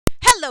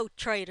Hello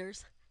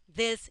traders,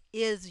 this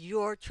is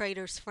your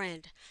trader's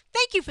friend.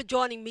 Thank you for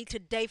joining me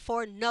today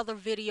for another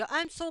video.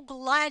 I'm so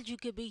glad you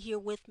could be here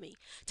with me.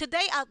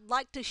 Today I'd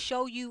like to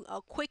show you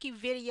a quickie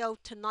video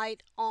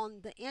tonight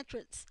on the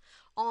entrance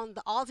on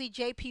the Aussie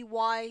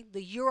JPY,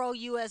 the Euro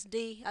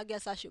USD, I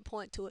guess I should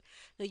point to it,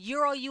 the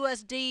Euro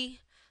USD,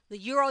 the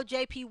Euro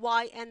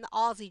JPY, and the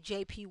Aussie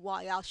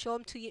JPY. I'll show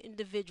them to you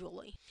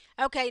individually.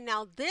 Okay,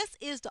 now this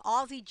is the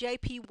Aussie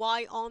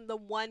JPY on the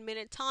 1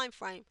 minute time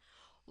frame.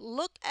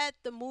 Look at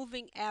the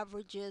moving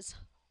averages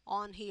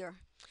on here,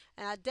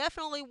 and I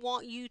definitely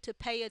want you to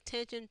pay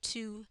attention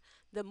to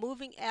the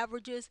moving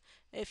averages.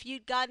 If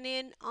you'd gotten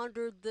in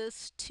under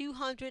this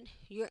 200,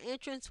 your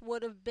entrance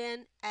would have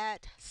been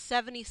at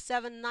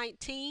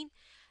 77.19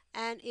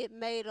 and it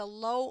made a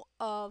low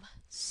of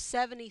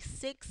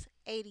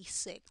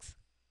 76.86.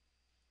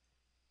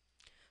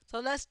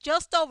 So that's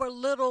just over a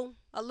little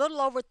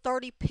over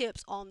 30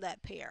 pips on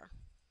that pair.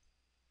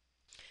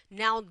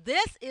 Now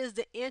this is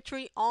the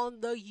entry on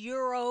the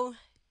Euro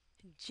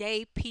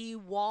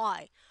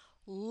JPY.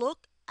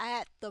 Look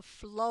at the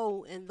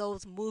flow in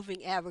those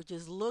moving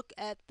averages. Look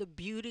at the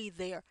beauty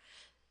there.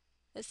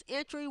 This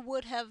entry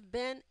would have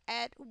been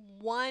at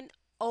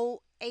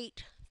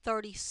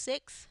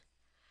 108.36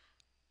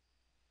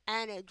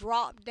 and it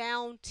dropped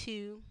down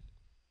to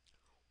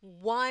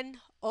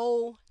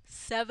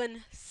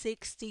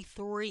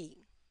 107.63.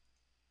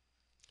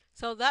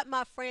 So that,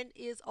 my friend,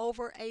 is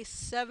over a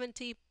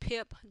 70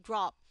 pip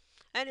drop.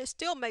 And it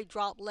still may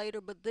drop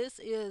later, but this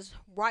is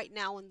right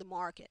now in the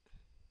market.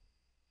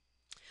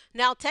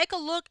 Now take a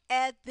look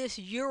at this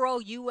Euro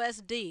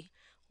USD.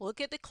 Look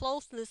at the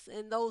closeness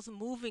in those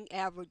moving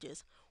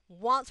averages.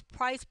 Once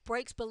price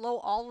breaks below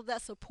all of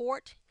that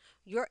support,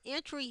 your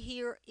entry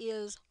here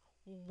is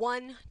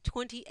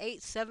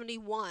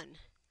 128.71.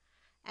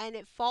 And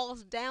it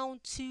falls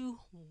down to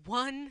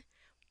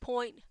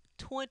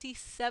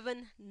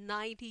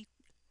 1.2790.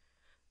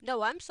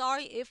 No, I'm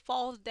sorry, it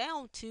falls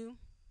down to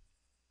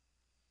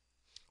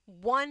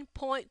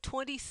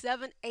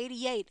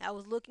 1.2788. I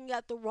was looking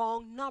at the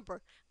wrong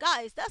number.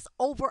 Guys, that's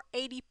over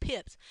 80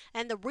 pips.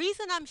 And the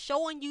reason I'm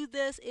showing you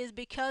this is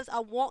because I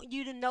want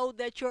you to know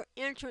that your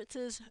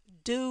entrances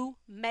do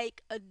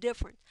make a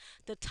difference.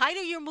 The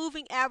tighter your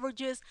moving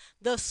averages,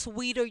 the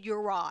sweeter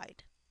your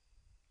ride.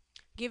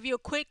 Give you a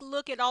quick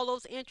look at all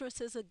those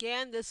entrances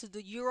again. This is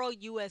the Euro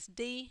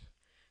USD.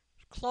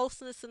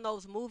 Closeness in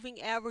those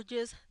moving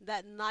averages,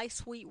 that nice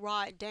sweet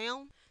ride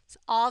down. It's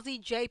Aussie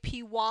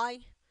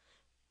JPY.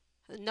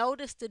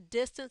 Notice the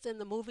distance in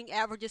the moving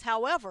averages.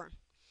 However,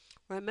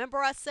 remember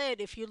I said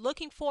if you're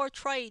looking for a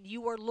trade,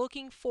 you are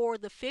looking for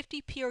the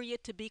 50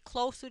 period to be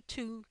closer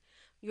to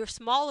your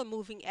smaller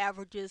moving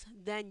averages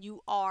than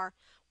you are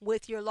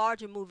with your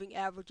larger moving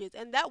averages,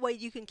 and that way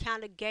you can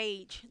kind of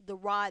gauge the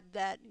ride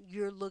that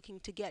you're looking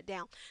to get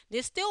down.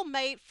 This still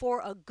made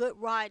for a good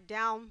ride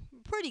down,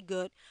 pretty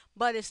good,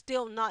 but it's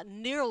still not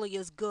nearly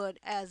as good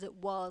as it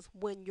was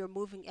when your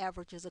moving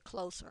averages are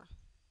closer.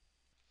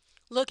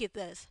 Look at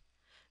this.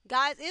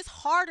 Guys, it's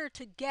harder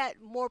to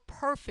get more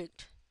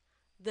perfect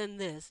than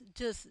this.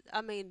 This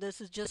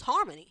is just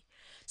harmony.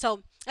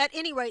 So at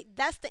any rate,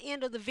 that's the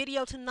end of the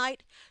video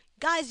tonight.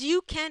 Guys,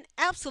 you can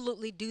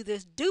absolutely do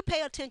this. Do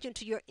pay attention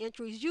to your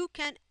entries. You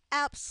can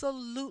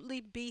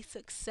absolutely be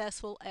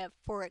successful at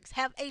Forex.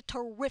 Have a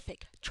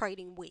terrific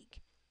trading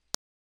week.